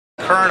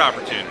current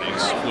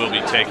opportunities will be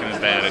taken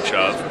advantage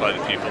of by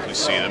the people who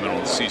see them and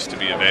will cease to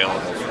be available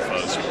for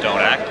folks who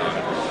don't act on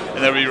them.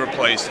 And they'll be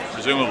replaced,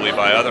 presumably,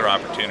 by other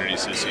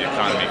opportunities as the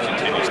economy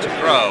continues to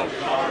grow.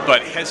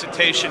 But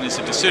hesitation is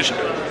a decision,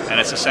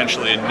 and it's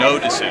essentially a no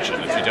decision.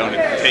 If you don't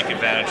take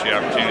advantage of the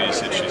opportunities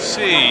that you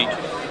see,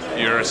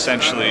 you're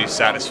essentially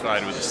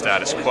satisfied with the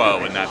status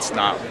quo, and that's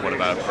not what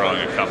about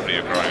growing a company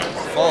or growing a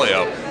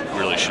portfolio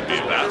really should be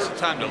about.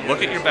 It's time to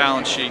look at your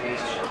balance sheet,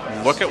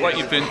 look at what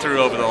you've been through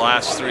over the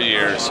last 3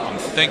 years, and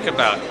think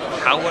about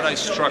how would I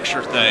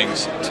structure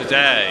things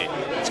today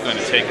that's going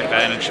to take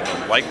advantage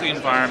of a likely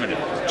environment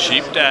of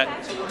cheap debt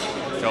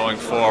going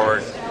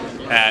forward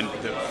and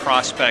the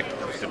prospect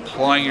of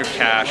deploying your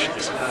cash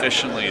as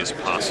efficiently as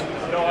possible.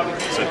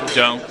 So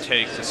don't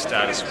take the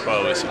status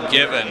quo as a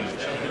given.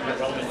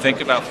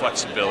 Think about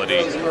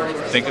flexibility.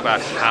 Think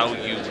about how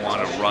you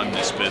want to run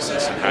this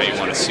business and how you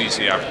want to seize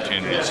the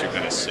opportunities you're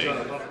going to see.